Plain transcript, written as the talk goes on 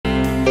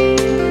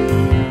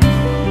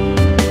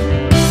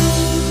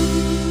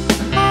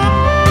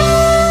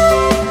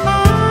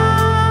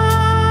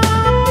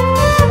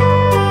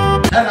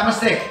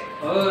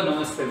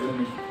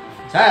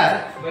Sir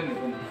ಬನ್ನಿ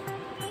ಬನ್ನಿ.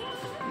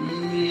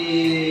 ಈ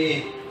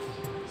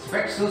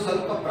ಸ್ಪೆಕ್ಸ್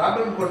ಸ್ವಲ್ಪ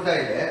ಪ್ರಾಬ್ಲಮ್ ಕೊಡ್ತಾ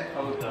ಇದೆ.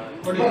 ಹೌದಾ?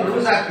 ತುಂಬಾ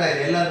ಲೂಸ್ ಆಗ್ತಾ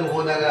ಇದೆ. ಎಲ್ಲಾದ್ರೂ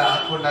ಹೋದಾಗ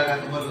ಹಾಕೊಂಡಾಗ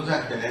ತುಂಬಾ ಲೂಸ್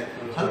ಆಗ್ತಾ ಇದೆ.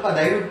 ಸ್ವಲ್ಪ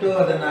ದಯವಿಟ್ಟು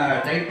ಅದನ್ನ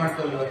ಟೈಟ್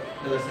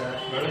ಮಾಡ್ಕೊಳ್ಳಲ್ಲ ಸರ್.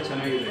 ಬಹಳ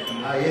ಚೆನ್ನಾಗಿದೆ.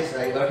 S,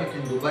 I got it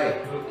in Dubai.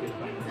 Okay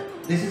fine.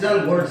 This is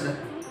all gold sir.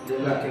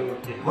 Okay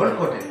okay. Gold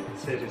ಕೋಟೆ.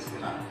 ಸರಿ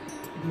ಸರಿ.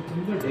 ಇದು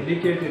ತುಂಬ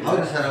ಡೆಲಿಕೇಟ್ ಇದೆ.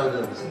 ಹೌದು ಸರ್, ಹೌದು.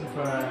 ಸ್ವಲ್ಪ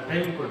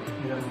ಟೈಮ್ ಕೊಟ್ಟು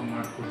ಇದನ್ನು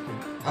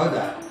ಮಾಡಿಕೊಡ್ತೀನಿ.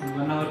 ಹೌದಾ?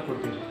 1 ಅವರ್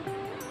ಕೊಟ್ಟಿರಿ.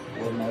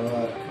 1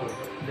 hour.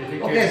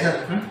 Delicate. Okay sir.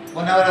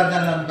 1 hour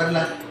ಆದ್ಮೇಲೆ ನಾನು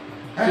ಬರಲ್ಲ.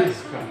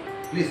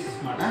 ಪ್ಲೀಸ್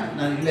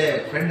ನಾನು ಇಲ್ಲೇ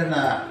ಫ್ರೆಂಡನ್ನ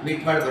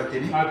ಮೀಟ್ ಮಾಡಿ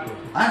ಬರ್ತೀನಿ.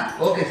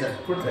 Okay sir,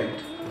 good right.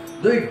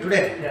 Do it today.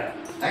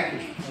 Thank you.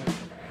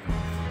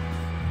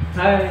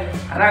 Hi,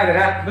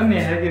 ಆರಾಮಿದ್ದೀರಾ? ಬನ್ನಿ.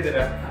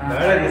 ಹೇಗಿದ್ದೀರಾ?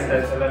 ಬಹಳ ದಿವಸ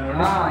ಆಯ್ತಲ್ಲ ನೋಡಿ.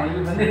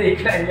 ಇಲ್ಲಿ ಬಂದಿದ್ದೆ, ಈ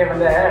ಕಡೆ ಹಿಂಗೆ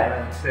ಬಂದೆ.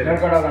 ಸರಿ.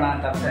 ನೋಡ್ಕೊಂಡು ಹೋಗೋಣ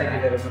ಅಂತ.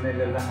 ಹೇಗಿದ್ದಾರೆ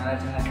ಮನೆಯಲ್ಲೆಲ್ಲ?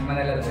 ಚೆನ್ನಾಗಿ. ನಿಮ್ಮ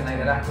ಮನೆಯಲ್ಲೆಲ್ಲ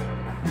ಚೆನ್ನಾಗಿದ್ದೀರಾ?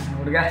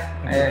 ಹುಡುಗ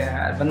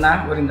ಬಂದ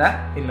ಊರಿಂದ?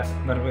 ಇಲ್ಲ,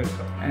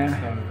 ಬರಬೇಕು.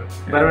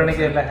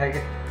 ಬರವಣಿಗೆ ಎಲ್ಲ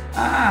ಹೇಗೆ?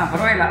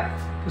 ಪರವಾಗಿಲ್ಲ.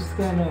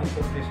 ಪುಸ್ತಕನೂ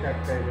ಪಬ್ಲಿಷ್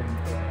ಆಗ್ತಾ ಇದೆ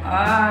ಅಂತ.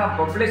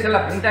 ಪಬ್ಲಿಷ್ ಎಲ್ಲ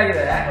ಪ್ರಿಂಟ್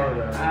ಆಗಿದೆ.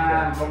 ಹೌದಾ?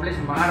 ಪಬ್ಲಿಷ್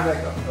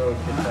ಮಾಡಬೇಕು.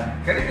 ಓಕೆ,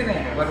 ಕರಿತೀನಿ,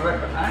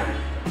 ಬರಬೇಕು.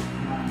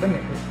 ಬನ್ನಿ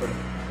ಕೂತ್ಕೊಳ್ಳಿ.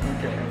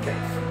 Okay okay.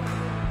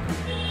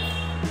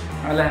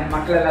 ಆಮೇಲೆ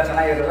ಮಕ್ಕಳೆಲ್ಲ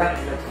ಚೆನ್ನಾಗಿರಲ್ಲ?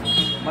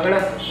 ಮಗಳು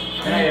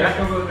ಚೆನ್ನಾಗಿರ?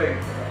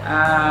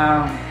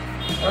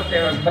 ಓಕೆ,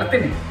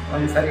 ಬರ್ತೀನಿ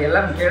ಒಂದು ಸರಿ. ಎಲ್ಲ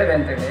ಕೇಳಿದೆ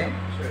ಅಂತೇಳಿ.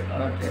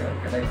 Okay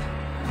okay, right.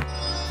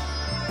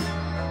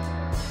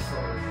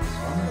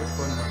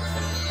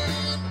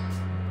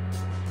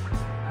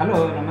 ಹಲೋ,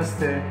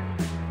 ನಮಸ್ತೆ.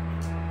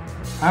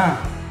 ಹಾಂ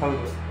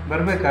ಹೌದು,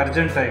 ಬರಬೇಕು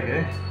ಅರ್ಜೆಂಟಾಗಿ.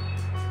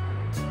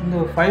 ಒಂದು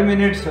 5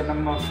 ಮಿನಿಟ್ಸು.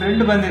 ನಮ್ಮ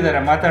ಫ್ರೆಂಡ್ ಬಂದಿದ್ದಾರೆ,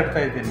 ಮಾತಾಡ್ತಾ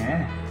ಇದ್ದೀನಿ.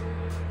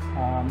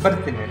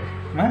 ಬರ್ತೀನಿ ರೀ.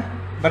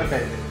 ಬರ್ತಾ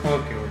ಇದ್ದೀನಿ.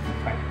 Okay okay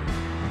fine.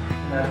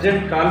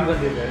 Urgent call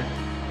ಬಂದಿದೆ.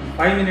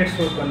 5 ಮಿನಿಟ್ಸ್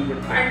ಹೋಗಿ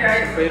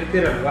ಬಂದ್ಬಿಡ್ತೀನಿ.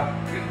 ಇರ್ತೀರಲ್ವಾ?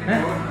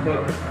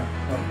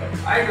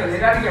 ಆಯಿತು,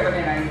 ನಿಧಾನಕ್ಕೆ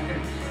ಬನ್ನಿ, ನಾನು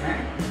ಇರ್ತೀನಿ.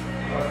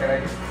 Okay,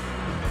 right.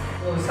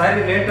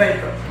 ಸಾರಿ, ಲೇಟ್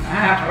ಆಯಿತು.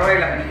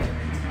 ಪರವಾಗಿಲ್ಲ, ಬನ್ನಿ.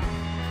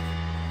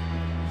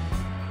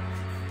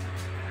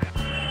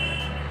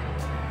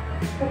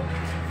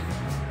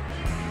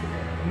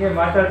 ಹಿಂಗೆ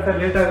ಮಾತಾಡ್ತಾ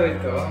ಲೇಟ್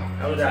ಆಗೋಯ್ತು.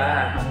 ಹೌದಾ?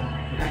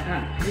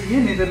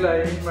 ಏನಿದೆಲ್ಲ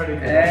ಏನು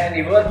ಮಾಡಿದ್ದೆ?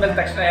 ನೀವು ಹೋದ್ಮೇಲೆ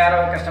ತಕ್ಷಣ ಯಾರೋ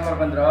ಕಸ್ಟಮರ್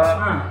ಬಂದ್ರು,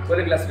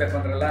 ಕೂಲಿ ಗ್ಲಾಸ್ ಬೇಕು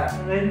ಅಂದ್ರಲ್ಲ,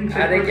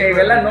 ಅದಕ್ಕೆ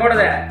ಇವೆಲ್ಲ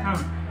ನೋಡಿದೆ.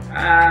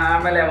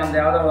 ಆಮೇಲೆ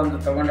ಯಾವುದೋ ಒಂದು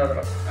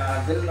ತೊಗೊಂಡೋದ್ರು.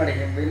 ಬಿಲ್ ನೋಡಿ,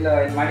 ಬಿಲ್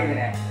ಇದು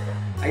ಮಾಡಿದ್ದೀನಿ.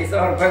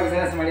 5,000 ರೂಪಾಯಿ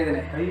ಬಿಸ್ನೆಸ್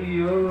ಮಾಡಿದ್ದೀನಿ.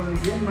 ಅಯ್ಯೋ,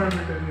 ಏನು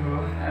ಮಾಡಿಬಿಟ್ರೆ ನೀವು?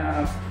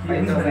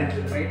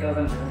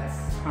 5,000 ಬಿಸ್ನೆಸ್.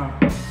 ಹಾಂ,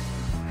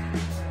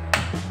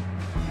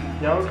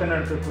 ಯಾವ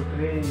ಕನ್ನಡಕ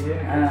ಕೊಟ್ರಿ?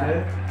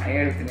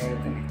 ಹೇಳ್ತೀನಿ.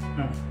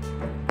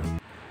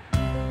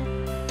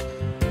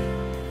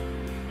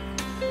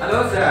 Hello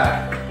sir.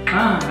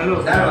 ಹಾಂ, ಹಲೋ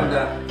ಸರ್,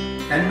 ಒಂದು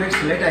 10 ಮಿನಿಟ್ಸ್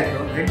ಲೇಟ್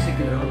ಆಯಿತು. ಫ್ರೆಂಡ್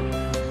ಸಿಕ್ಕಿದ್ರು,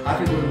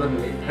 ಕಾಫಿ ಕುಡಿದು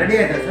ಬಂದ್ವಿ. ರೆಡಿ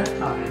ಆಯ್ತಾ ಸರ್?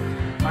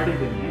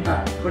 ಮಾಡಿದ್ದೀನಿ.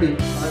 ಕೊಡಿ.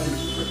 10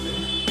 ನಿಮಿಷ ಕೊಡ್ತೀನಿ.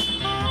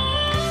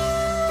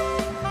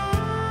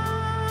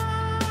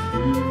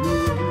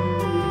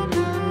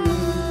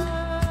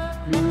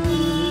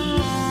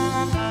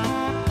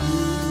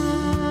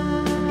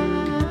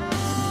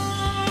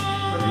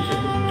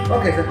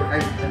 ಓಕೆ ಸರ್,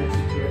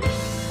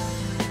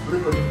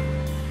 ಕೊಡಿ.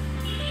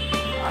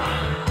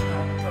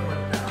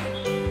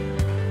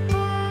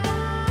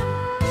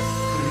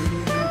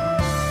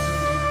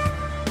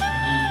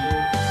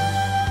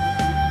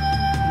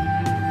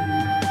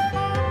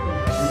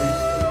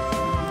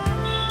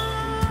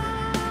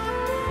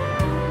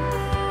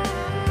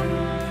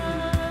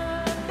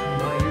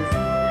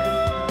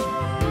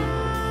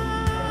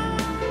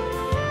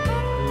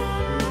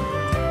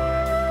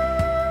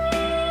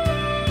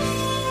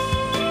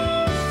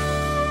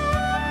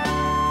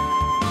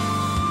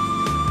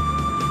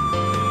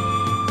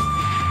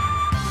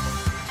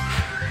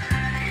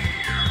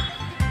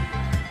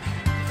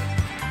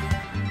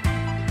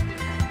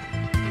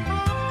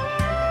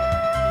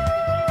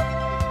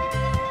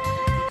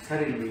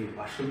 ಸರ್, ಇಲ್ಲಿ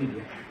ವಾಶ್ರೂಮ್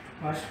ಇದೆಯಾ?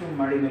 ವಾಶ್ರೂಮ್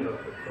ಮಾಡಿ ಮೇಲೆ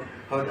ಹೋಗ್ಬೇಕು.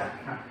 ಹೌದಾ?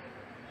 ಹಾಂ,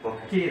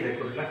 ಓಕೆ. ಕೀ ಇದೆ,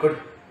 ಕೊಡಲ? ಕೊಡಿ.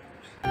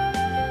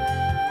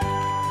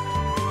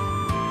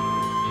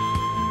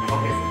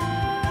 Okay sir.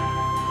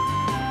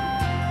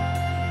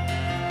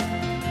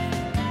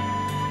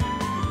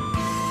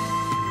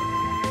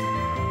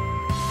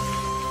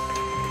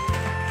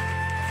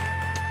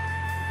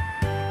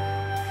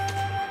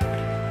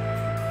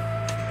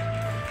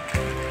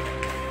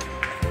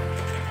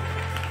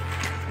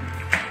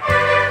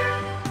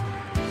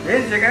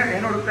 ಏನು ಜಗನ್,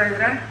 ಏನು ಹುಡುಕ್ತಾ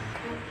ಇದ್ದೀರಾ?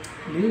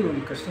 ಇಲ್ಲಿ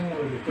ಒಂದು ಕಸ್ಟಮರ್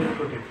ರಿಪೋರ್ಟ್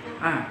ಕೊಟ್ಟಿದ್ದು.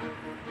 ಹಾಂ,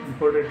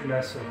 ಇಂಪೋರ್ಟೆಡ್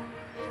ಗ್ಲಾಸು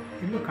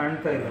ಇಲ್ಲೂ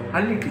ಕಾಣ್ತಾ ಇಲ್ಲ.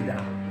 ಅಲ್ಲಿಟ್ಟಿದ್ದ?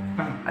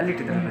 ಹಾಂ,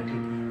 ಅಲ್ಲಿಟ್ಟಿದ್ದ.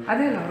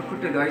 ಅದೇ ಅಲ್ಲ ಅವ್ರು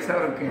ಕೊಟ್ಟಿದ್ದು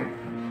 5,000ಕ್ಕೆ.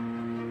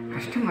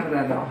 ಕಸ್ಟಮರ್ದ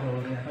ಅದು?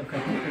 ಯಾರೋ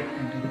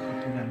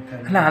ಕೊಟ್ಟಿದ್ದ ಅಂತ.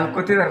 ಅಲ್ಲ, ಅಲ್ಲಿ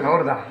ಕೂತಿದಾರಲ್ಲ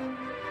ಅವ್ರದಾ?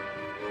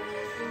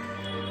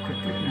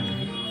 ಕೊಟ್ಬಿಟ್ಟು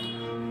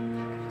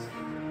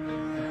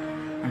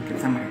ಒಂದು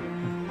ಕೆಲಸ ಮಾಡಿ,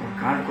 ಅವ್ರು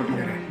ಕಾರ್ಡ್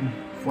ಕೊಟ್ಟಿದ್ದಾರೆ.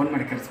 ಫೋನ್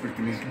ಮಾಡಿ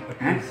ಕರೆಸ್ಬಿಡ್ತೀನಿ.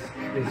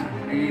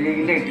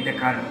 ಇಲ್ಲೇ ಇಟ್ಟಿದ್ದೆ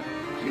ಕಾರ್ಡು.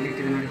 ಇಲ್ಲಿ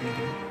ಇಟ್ಟಿದ್ದೆ ನೋಡಿ.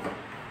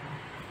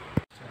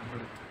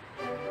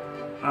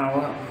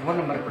 ಫೋನ್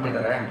ನಂಬರ್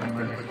ಕೊಟ್ಟಿದ್ದಾರೆ.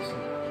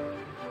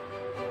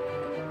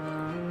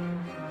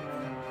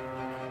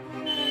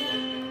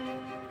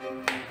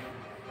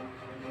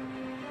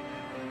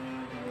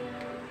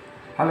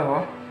 Hello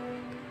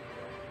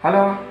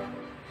hello.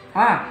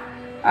 ಹಾಂ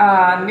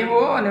ನೀವು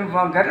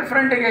ನಿಮ್ಮ ಗರ್ಲ್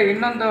ಫ್ರೆಂಡಿಗೆ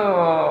ಇನ್ನೊಂದು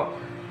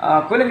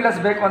ಕೂಲಿಂಗ್ ಗ್ಲಾಸ್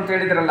ಬೇಕು ಅಂತ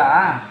ಹೇಳಿದ್ರಲ್ಲ,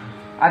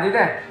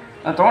 ಅದಿದೆ,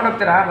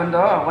 ತೊಗೊಂಡೋಗ್ತೀರಾ?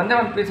 ಬಂದು ಒಂದೇ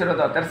ಒಂದು ಪೀಸ್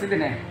ಇರೋದು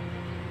ತರಿಸಿದ್ದೀನಿ.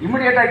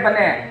 ಇಮಿಡಿಯೇಟಾಗಿ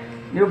ಬನ್ನಿ.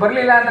 ನೀವು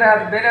ಬರಲಿಲ್ಲ ಅಂದರೆ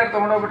ಅದು ಬೇರೆಯವ್ರು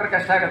ತೊಗೊಂಡೋಗ್ಬಿಟ್ರೆ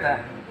ಕಷ್ಟ ಆಗುತ್ತೆ.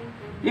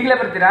 ಈಗಲೇ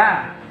ಬರ್ತೀರಾ?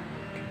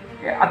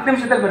 10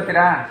 ನಿಮಿಷದಲ್ಲಿ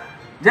ಬರ್ತೀರಾ?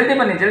 ಜಲ್ದಿ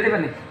ಬನ್ನಿ, ಜಲ್ದಿ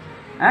ಬನ್ನಿ.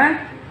 ಹಾಂ,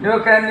 ನೀವು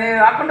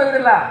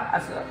ಹಾಕ್ಕೊಂಡೋಗಿರಲ್ಲ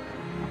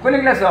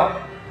ಕೂಲಿಂಗ್ ಗ್ಲಾಸು,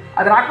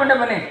 ಅದನ್ನ ಹಾಕ್ಕೊಂಡೇ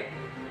ಬನ್ನಿ.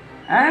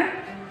 ಹಾಂ,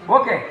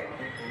 ಓಕೆ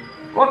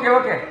ಓಕೆ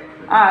ಓಕೆ,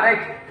 ಹಾಂ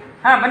ರೈಟ್.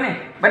 ಹಾಂ, ಬನ್ನಿ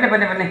ಬನ್ನಿ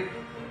ಬನ್ನಿ ಬನ್ನಿ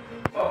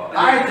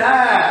ಆಯ್ತು ಸರ್,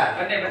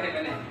 ಬನ್ನಿ ಬನ್ನಿ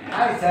ಬನ್ನಿ.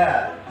 ಆಯ್ತು ಸರ್.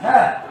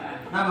 ಸರ್,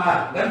 ನಮ್ಮ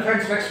ಗರ್ಲ್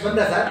ಫ್ರೆಂಡ್ ಸ್ಪೆಕ್ಸ್ ಬಂದ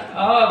ಸರ್?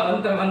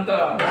 ಬಂತು ಬಂತು.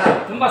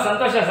 ತುಂಬ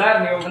ಸಂತೋಷ ಸರ್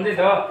ನೀವು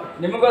ಬಂದಿದ್ದು.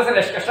 ನಿಮಗೋಸ್ಕರ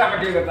ಎಷ್ಟು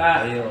ಕಷ್ಟಪಟ್ಟಿವಿ ಗೊತ್ತಾ?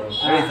 ಅಯ್ಯೋ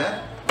ಹೇಳಿ ಸರ್.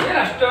 ಏನು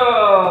ಅಷ್ಟು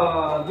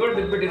ಧೂಳು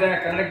ಬಿದ್ದುಬಿಟ್ಟಿದೆ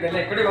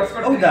ಕನ್ನಡದಲ್ಲಿ. ಕೊಡಿ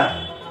ಹೊಸ್ಕೊಡಿ. ಹೌದಾ?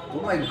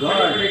 ಓ ಮೈ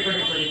ಗಾಡ್. ಕೊಡಿ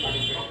ಕೊಡಿ ಕೊಡಿ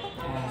ಕೊಡಿ.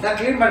 ಸರ್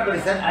ಕ್ಲೀನ್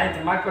ಮಾಡ್ಕೊಳ್ಳಿ ಸರ್. ಆಯ್ತು,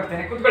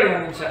 ಮಾಡ್ಕೊಡ್ತೀನಿ. ಕೂತ್ಕೊಳ್ಳಿ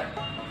ಒಂದು ನಿಮಿಷ,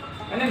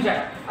 ಒಂದು ನಿಮಿಷ.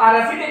 ಆ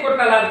ರಸೀದಿ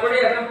ಕೊಟ್ಟಲ್ಲ, ಅದು ಕೊಡಿ.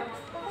 ಅದು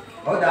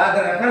ಹೌದಾ?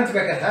 ಅದರ ರೆಫರೆನ್ಸ್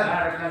ಬೇಕಾ ಸರ್?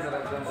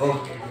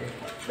 ಓಕೆ,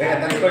 ಬೇಗ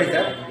ತಂದ್ಕೊಳ್ಳಿ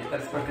ಸರ್.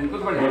 ತರಿಸ್ಕೊಡ್ತೀನಿ.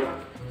 ಕೂತ್ಕೊಳ್ಳಿ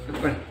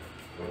ಕೂತ್ಕೊಳ್ಳಿ.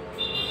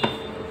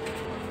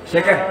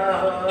 ಶೇಖರ್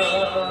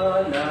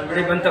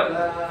ನೋಡಿ, ಬಂತು,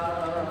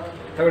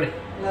 ತಗೊಳ್ಳಿ.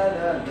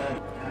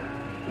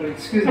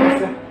 ಎಕ್ಸ್ಕ್ಯೂಸ್ ಮೀ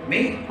ಸರ್, ಮೀ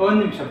ಒಂದು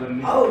ನಿಮಿಷ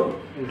ಬನ್ನಿ. ಹೌದು.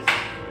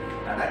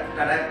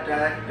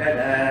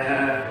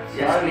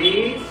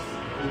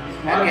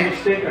 ಯಾಕೆ?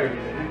 ಮಿಸ್ಟೇಕ್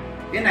ಆಗಿದೆ.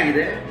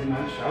 ಏನಾಗಿದೆ?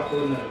 ನಾನು ಶಾಪ್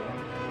ಓನರ್.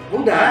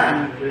 ಹೌದಾ?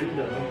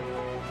 ಫ್ರೆಂಡ್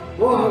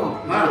ಓಹ್,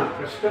 ಹಾಂ.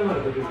 ಕಸ್ಟಮರ್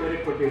ರಿಪೇರಿ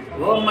ಕೊಟ್ಟಿದ್ರು.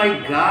 ಓ ಮೈ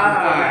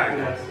ಗಾಡ್.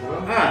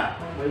 ಹಾಂ.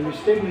 ಬೈ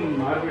ಮಿಸ್ಟೇಕ್ ನಿಮ್ಗೆ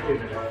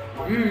ಮಾರ್ಬಿಟ್ಟಿದ್ದಾರೆ.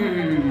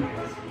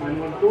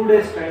 ನನಗೆ ಒಂದು 2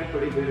 days ಟೈಮ್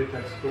ಕೊಡಿ, ಬೇರೆ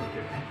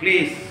ತರಿಸ್ಕೊಡ್ತೀನಿ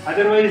ಪ್ಲೀಸ್.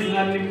 ಅದರ್ವೈಸ್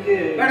ನಾನು ನಿಮಗೆ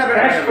ಬೇಡ ಬೇಡ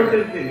ಕ್ಯಾಶ್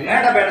ಕೊಟ್ಟಿರ್ತೀನಿ.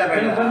 ಬೇಡ ಬೇಡ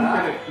ಬೇಡ. ನೀವು ಬಂದು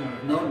collect ಮಾಡಿ.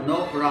 No no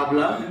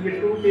problem. ನಿಮಗೆ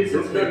 2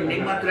 pieces ದುಡ್ಡು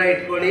ನಿಮ್ಮ ಹತ್ರ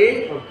ಇಟ್ಕೊಳ್ಳಿ.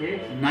 ಓಕೆ.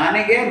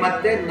 ನನಗೆ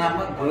ಮತ್ತೆ ನಮ್ಮ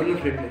ಗರ್ಲ್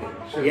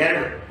ಫ್ರೆಂಡ್ಗೆ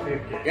ಎರಡು.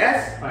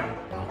 ಎಸ್,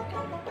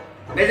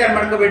 ಬೇಜಾರು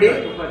ಮಾಡ್ಕೋಬೇಡಿ,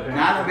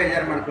 ನಾನು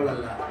ಬೇಜಾರು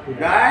ಮಾಡ್ಕೊಳ್ಳಲ್ಲ.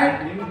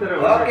 Right?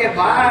 Okay,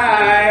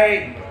 bye.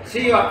 C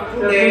you after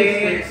 2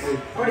 days.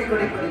 ಕೊಡಿ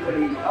ಕೊಡಿ ಕೊಡಿ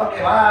ಕೊಡಿ. ಓಕೆ,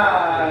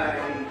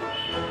 ಬಾಯ್.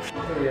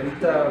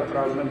 ಎಂತ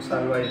ಪ್ರಾಬ್ಲಮ್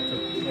ಸಾಲ್ವ್ ಆಯಿತು,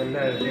 ಎಲ್ಲ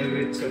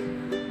ದೇವ್ರಿತ್ತು.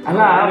 ಅಲ್ಲ,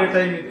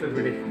 ಟೈಮ್ ಇತ್ತು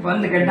ಬಿಡಿ.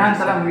 ಒಂದು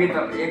ಗಂಟಾಂತರ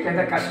ಮುಗೀತು.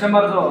 ಏಕೆಂದರೆ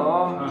ಕಸ್ಟಮರ್ದು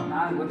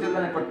ನಾನು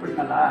ಗೊತ್ತಿಲ್ಲದೆ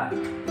ಕೊಟ್ಬಿಟ್ನಲ್ಲ.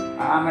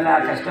 ಆಮೇಲೆ ಆ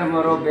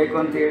ಕಸ್ಟಮರು ಬೇಕು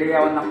ಅಂತೇಳಿ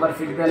ಅವನ ನಂಬರ್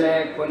ಸಿಗ್ದಲೆ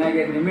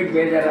ಕೊನೆಗೆ ನಿಮಗೆ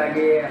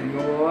ಬೇಜಾರಾಗಿ,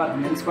 ಅಯ್ಯೋ ಅದು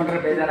ನೆನೆಸ್ಕೊಂಡ್ರೆ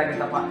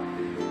ಬೇಜಾರಾಗುತ್ತಪ್ಪ.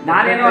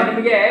 ನಾನೇನೋ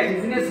ನಿಮಗೆ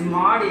ಬಿಸ್ನೆಸ್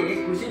ಮಾಡಿ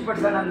ಖುಷಿ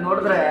ಪಡಿಸ ನಾನು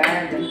ನೋಡಿದ್ರೆ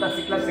ಎಂಥ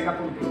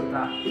ಸಿಕ್ಕಾಪಟ್ಟು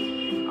ಗೊತ್ತಾ.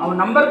 ಅವ್ನ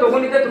ನಂಬರ್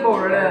ತೊಗೊಂಡಿದ್ದೆ ತುಂಬ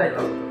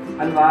ಒಳ್ಳೆಯದಾಯ್ತು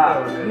ಅಲ್ವಾ?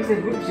 Is A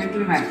good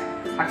gentleman.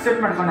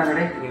 Accept ಮಾಡ್ಕೊಂಡ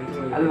ನೋಡಿ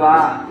ಅಲ್ವಾ?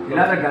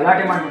 ಇಲ್ಲಾಂದ್ರೆ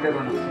ಗಲಾಟೆ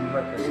ಮಾಡಿಬಿಟ್ಟಿರೋನು.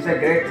 Is A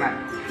great man.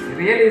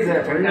 Real is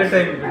ಒಳ್ಳೆ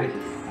ಟೈಮ್ ಬಿಡಿ.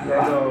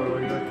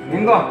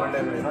 ಹೆಂಗೋ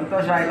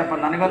ಸಂತೋಷ ಆಯ್ತಪ್ಪ.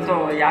 ನನಗಂತೂ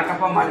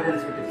ಯಾಕಪ್ಪ ಮಾಡಿದೆ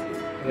ಅನ್ಸ್ಬಿಟ್ಟಿತ್ತು.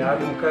 ಯಾರ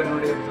ಮುಖ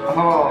ನೋಡಿದ್ದು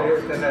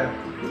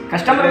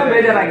ಕಸ್ಟಮರ್ಗೂ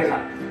ಬೇಜಾರಾಗಿಲ್ಲ.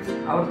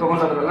 ಅವ್ರು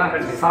ತೊಗೊಂಡೋದ್ರಲ್ಲ,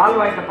 ಸಾಲ್ವ್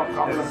ಆಯ್ತಪ್ಪ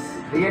ಪ್ರಾಬ್ಲಮ್.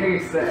 Really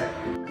it's